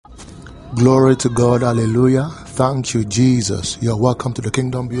Glory to God, hallelujah. Thank you, Jesus. You're welcome to the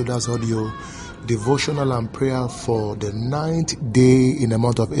Kingdom Builders Audio devotional and prayer for the 9th day in the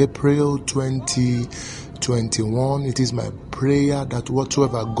month of April 2021. It is my prayer that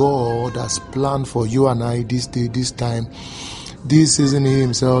whatsoever God has planned for you and I this day, this time, this season, He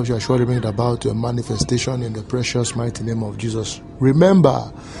Himself shall surely bring it about to a manifestation in the precious mighty name of Jesus.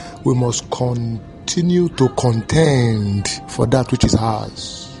 Remember, we must continue to contend for that which is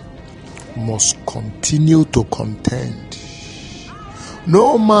ours. Must continue to contend.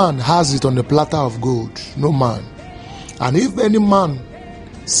 No man has it on the platter of gold. No man. And if any man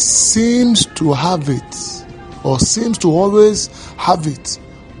seems to have it, or seems to always have it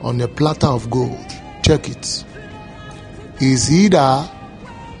on a platter of gold, check it. Is either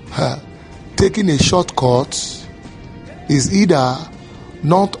taking a shortcut, is either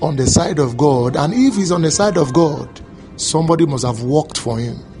not on the side of God, and if he's on the side of God, somebody must have worked for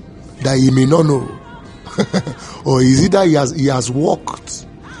him that he may not know. Or is either he has walked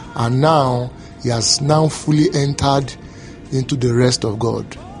and now he has now fully entered into the rest of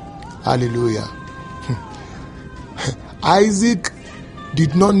God. Hallelujah. Isaac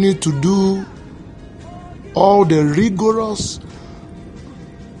did not need to do all the rigorous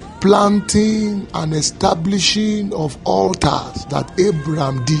planting and establishing of altars that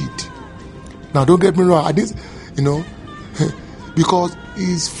Abraham did. Now don't get me wrong, I did, because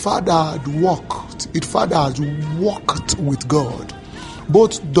his father had walked. His father has walked with God.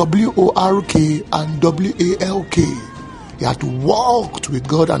 Both W-O-R-K and W-A-L-K. He had walked with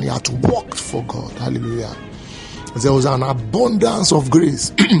God and he had walked for God. Hallelujah. There was an abundance of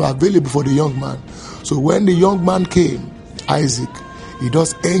grace available for the young man. So when the young man came, Isaac, he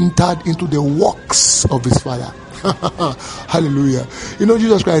just entered into the works of his father. Hallelujah.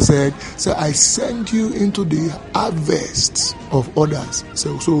 Jesus Christ said, I send you into the harvest of others.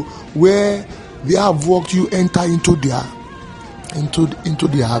 So where they have worked, you enter into their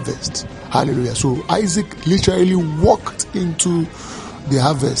harvest. Hallelujah. So Isaac literally walked into the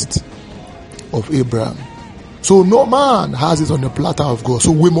harvest of Abraham. So no man has it on the platter of God.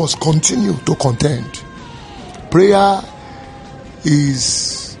 So we must continue to contend. Prayer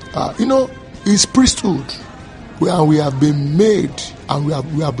is is priesthood. Where we have been made and we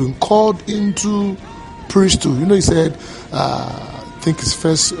have been called into priesthood. He said, I think it's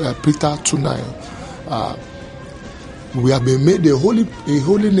First Peter 2:9. We have been made a holy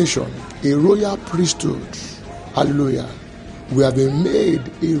nation, a royal priesthood. Hallelujah. We have been made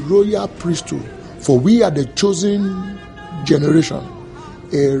a royal priesthood, for we are the chosen generation,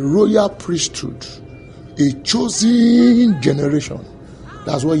 a royal priesthood, a chosen generation.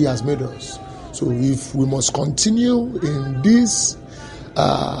 That's what He has made us. So if we must continue in this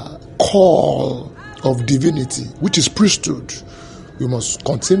call of divinity, which is priesthood, we must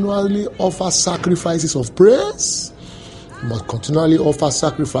continually offer sacrifices of praise. We must continually offer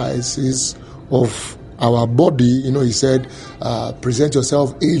sacrifices of our body. He said, present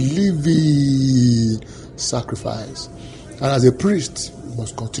yourself a living sacrifice. And as a priest, we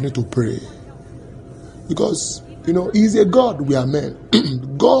must continue to pray. Because, He's a God, we are men.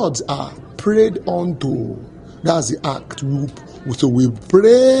 Gods are prayed unto. That's the act. So we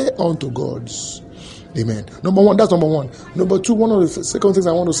pray unto gods. Amen. Number one, that's number one. Number two, one of the second things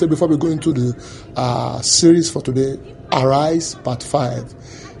I want to say before we go into the series for today, Arise, part 5,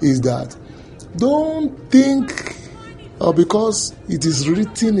 is that don't think because it is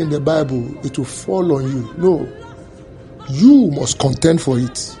written in the Bible, it will fall on you. No. You must contend for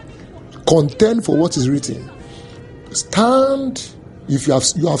it. Contend for what is written. Stand. If you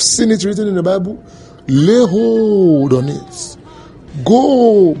have seen it written in the Bible, lay hold on it.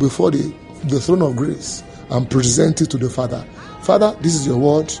 Go before the throne of grace and present it to the Father. Father, this is your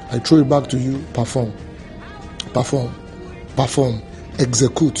word. I throw it back to you. Perform.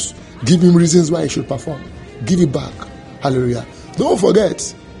 Execute. Give Him reasons why He should perform. Give it back. Hallelujah. Don't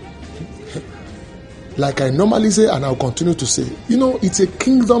forget, like I normally say and I'll continue to say, it's a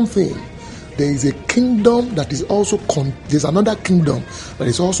kingdom thing. There is a kingdom that is also there's another kingdom that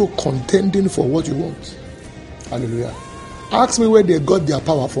is also contending for what you want. Hallelujah. Ask me where they got their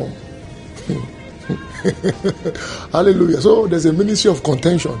power from. Hallelujah. So there's a ministry of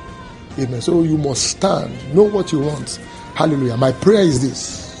contention. Amen. So you must stand. Know what you want. Hallelujah. My prayer is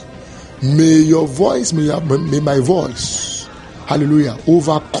this. May your voice, may my voice, hallelujah,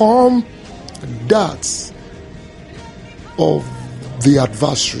 overcome that of the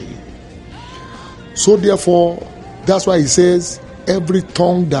adversary. So therefore, that's why He says, every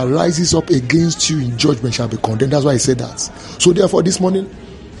tongue that rises up against you in judgment shall be condemned. That's why He said that. So therefore, this morning,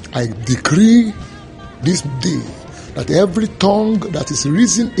 I decree this day that every tongue that is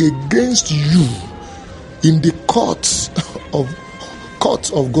risen against you in the courts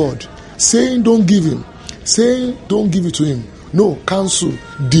of God, saying don't give him, saying don't give it to him, no, cancel,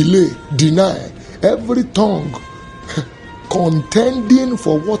 delay, deny, every tongue contending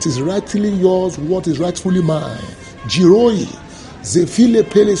for what is rightfully yours, what is rightfully mine. Jiroi, Zefile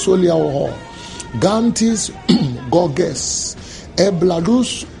Pele Soliaho, Gantis Goges,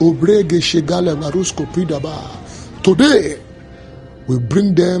 Ebladus Obrege Shegale Barusko Pridaba. Today, we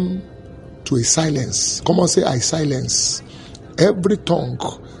bring them to a silence. Come on, say, I silence every tongue.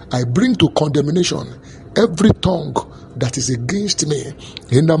 I bring to condemnation every tongue that is against me,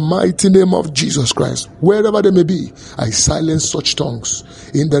 in the mighty name of Jesus Christ. Wherever they may be, I silence such tongues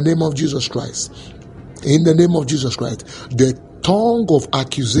in the name of Jesus Christ. In the name of Jesus Christ. The tongue of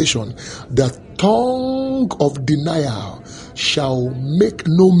accusation, the tongue of denial shall make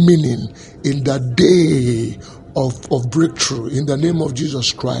no meaning in the day of breakthrough, in the name of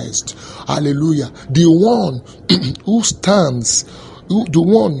Jesus Christ. Hallelujah. The one who stands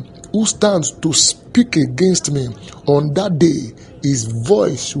to speak against me on that day, his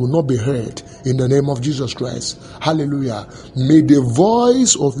voice will not be heard, in the name of Jesus Christ. Hallelujah. May the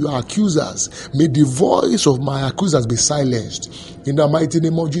voice of your accusers, may the voice of my accusers be silenced, in the mighty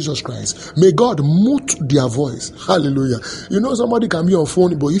name of Jesus Christ. May God mute their voice. Hallelujah. You know, somebody can be on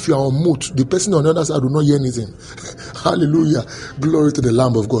phone, but if you are on mute, the person on the other side will not hear anything. Hallelujah. Glory to the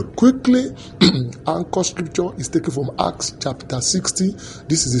Lamb of God. Quickly, anchor scripture is taken from Acts chapter 60.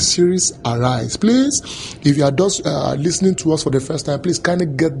 This is the series Arise. Please, if you are just listening to us for the first time, please kindly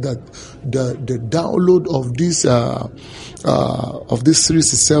get the download of this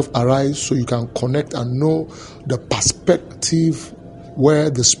series itself, Arise, so you can connect and know the perspective where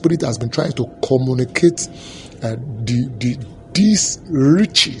the Spirit has been trying to communicate these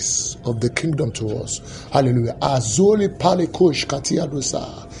riches of the kingdom to us. Hallelujah. Azole palekosh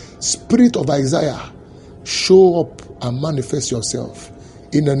katiadosa. Spirit of Isaiah, show up and manifest yourself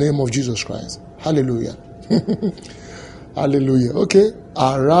in the name of Jesus Christ. Hallelujah. Hallelujah. Okay.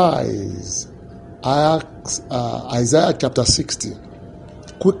 Arise. Isaiah chapter 60.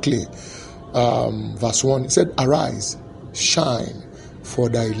 Quickly. Verse 1. It said, arise, shine, for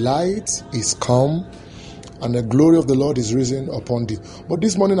thy light is come, and the glory of the Lord is risen upon thee. But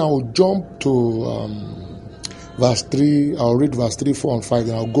this morning I will jump to verse 3. I'll read verse 3, 4, and 5.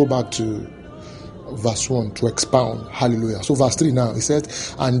 Then I'll go back to verse 1 to expound. Hallelujah. So verse 3 now, it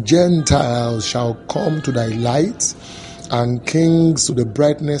says, and Gentiles shall come to thy light, and kings to the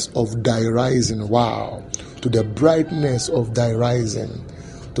brightness of thy rising. Wow. To the brightness of thy rising.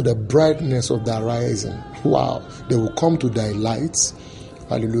 To the brightness of thy rising. Wow. They will come to thy lights.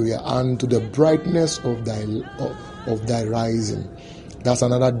 Hallelujah. And to the brightness of thy rising. That's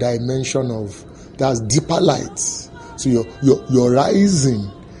another dimension that's deeper lights. So your rising,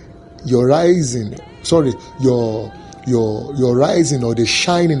 your rising or the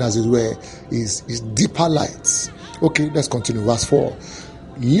shining, as it were, is deeper lights. Okay, let's continue. Verse 4.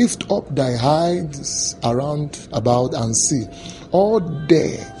 Lift up thy eyes around about and see. All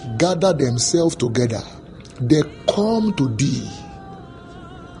they gather themselves together. They come to thee.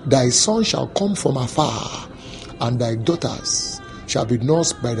 Thy son shall come from afar, and thy daughters shall be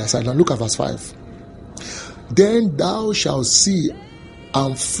nursed by thy side. Now look at verse 5. Then thou shalt see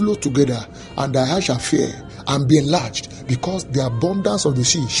and flow together, and thy eyes shall fear and be enlarged, because the abundance of the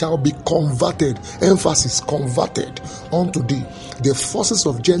sea shall be converted. Emphasis, converted unto thee. The forces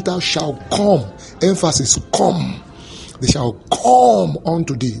of Gentiles shall come. Emphasis, come. They shall come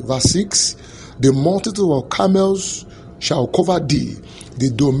unto thee. Verse 6. The multitude of camels shall cover thee.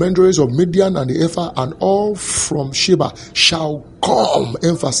 The dromedaries of Midian and the Ephah and all from Sheba shall come.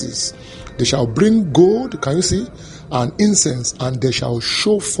 Emphasis. They shall bring gold, can you see, and incense, and they shall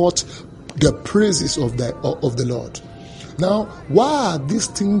show forth the praises of the Lord. Now, why are these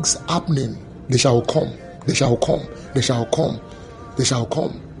things happening? They shall come. They shall come. They shall come. They shall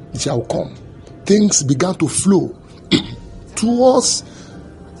come. They shall come. Things began to flow towards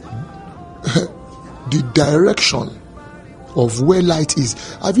the direction of where light is.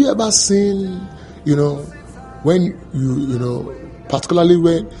 Have you ever seen, when particularly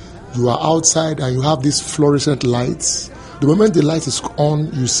when you are outside and you have these fluorescent lights, the moment the light is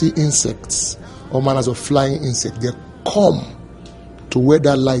on, you see insects, all manners of flying insects. They come to where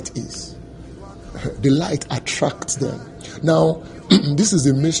that light is. The light attracts them. Now, this is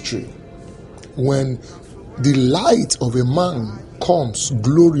the mystery. When the light of a man comes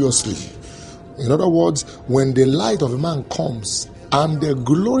gloriously, in other words, when the light of a man comes and the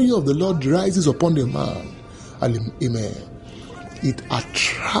glory of the Lord rises upon the man, amen, it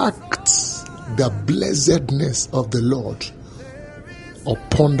attracts the blessedness of the Lord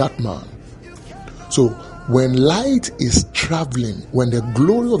upon that man. So when light is traveling, when the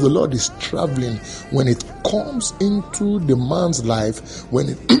glory of the Lord is traveling, when it comes into the man's life, when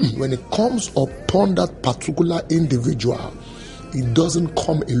it comes upon that particular individual, it doesn't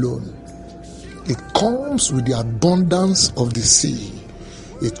come alone. It comes with the abundance of the sea.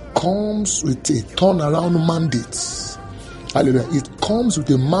 It comes with a turnaround mandate. Hallelujah. It comes with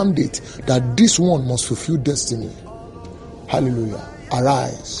a mandate that this one must fulfill destiny. Hallelujah.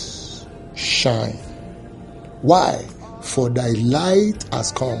 Arise, shine. Why? For thy light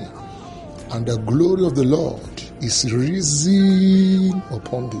has come, and the glory of the Lord is risen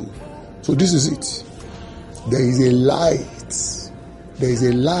upon thee. So this is it. There is a light. There is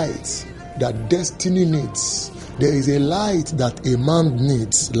a light that destiny needs. There is a light that a man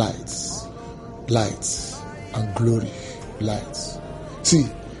needs. Light and glory. Light. See,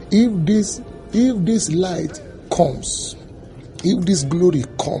 if this light comes, if this glory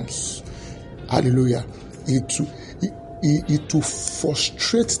comes, hallelujah, it will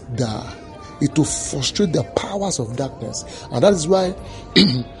frustrate the powers of darkness. And that is why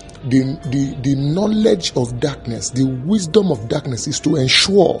the knowledge of darkness, the wisdom of darkness is to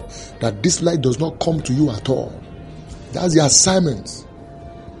ensure that this light does not come to you at all. That's the assignment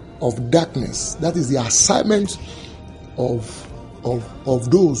of darkness. That is the assignment of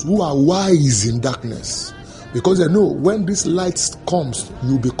those who are wise in darkness. Because they know when this light comes,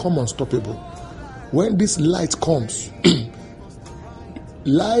 you become unstoppable. When this light comes,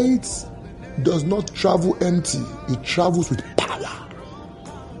 light does not travel empty. It travels with power.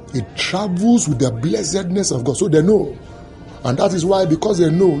 It travels with the blessedness of God. So they know. And that is why, because they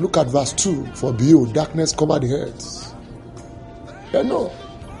know, look at verse 2. For behold, darkness covered the earth. They know.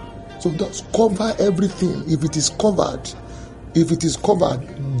 So just cover everything. If it is covered,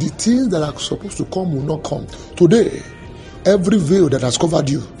 the things that are supposed to come will not come. Today, every veil that has covered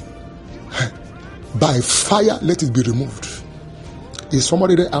you, by fire, let it be removed. Is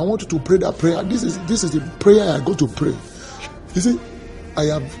somebody there? I want you to pray that prayer. This is the prayer I go to pray. You see,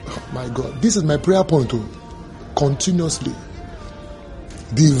 my God, this is my prayer point. Continuously,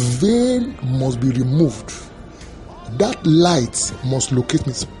 the veil must be removed. That light must locate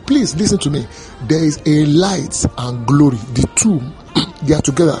me. Please listen to me. There is a light and glory. The two, they are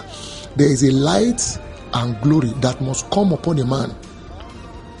together. There is a light and glory that must come upon a man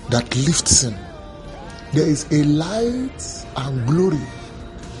that lifts him. There is a light and glory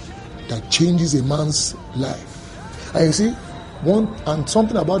that changes a man's life. And you see,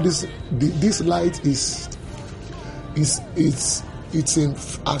 something about this light is in.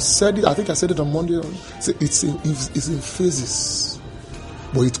 I said it. I think I said it on Monday. It's in phases,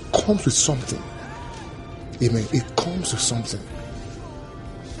 but it comes with something. Amen. It comes with something.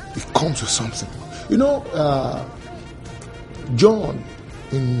 It comes with something. You know, John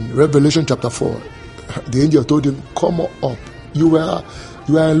in Revelation chapter 4. The angel told him, come up. You are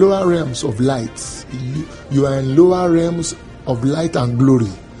in lower realms of light. You are in lower realms of light and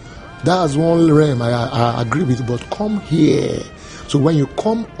glory. That's one realm I agree with, but come here. So when you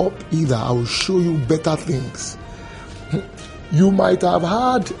come up either, I will show you better things. You might have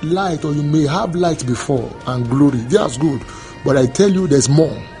had light, or you may have light before and glory. That's good. But I tell you, there's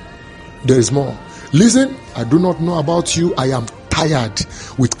more. There is more. Listen, I do not know about you. I am tired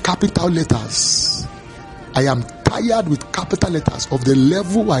with capital letters. I am tired with capital letters of the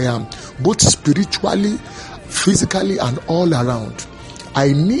level I am, both spiritually, physically, and all around.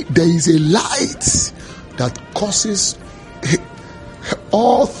 There is a light that causes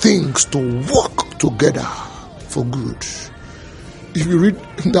all things to work together for good. If you read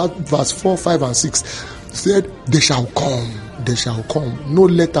that verse 4, 5, and 6, said, they shall come, no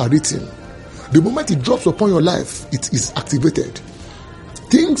letter written. The moment it drops upon your life, it is activated.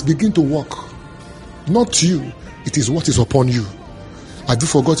 Things begin to work. Not you, it is what is upon you. Have you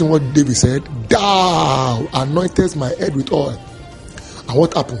forgotten what David said? Thou anointest my head with oil. And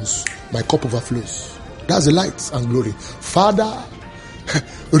what happens? My cup overflows. That's the light and glory. Father,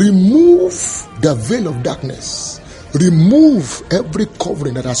 remove the veil of darkness. Remove every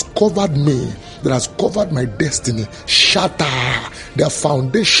covering that has covered me, that has covered my destiny. Shatter the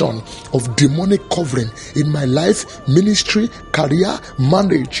foundation of demonic covering in my life, ministry, career,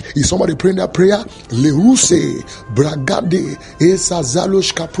 marriage. Is somebody praying that prayer? Leruse, Bragade, Esa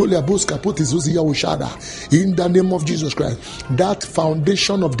Zalosh Kaprolia Bos Kapoti Zuzia Ushada. In the name of Jesus Christ, that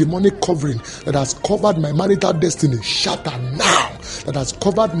foundation of demonic covering that has covered my marital destiny, shatter now. That has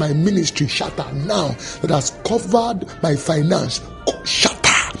covered my ministry, shatter now. That has covered my finance,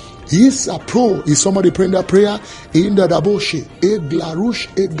 shatter Is a pro. Is somebody praying that prayer? In the Daboshe, Eglarush,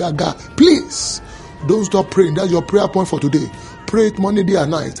 Egaga. Please don't stop praying. That's your prayer point for today. Pray it morning, day,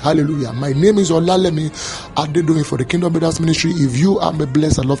 and night. Hallelujah. My name is Olalemi Adedoyin for the Kingdom Builders Ministry. If you are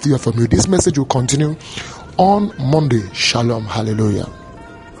blessed, I'd love to hear from you. This message will continue on Monday. Shalom. Hallelujah.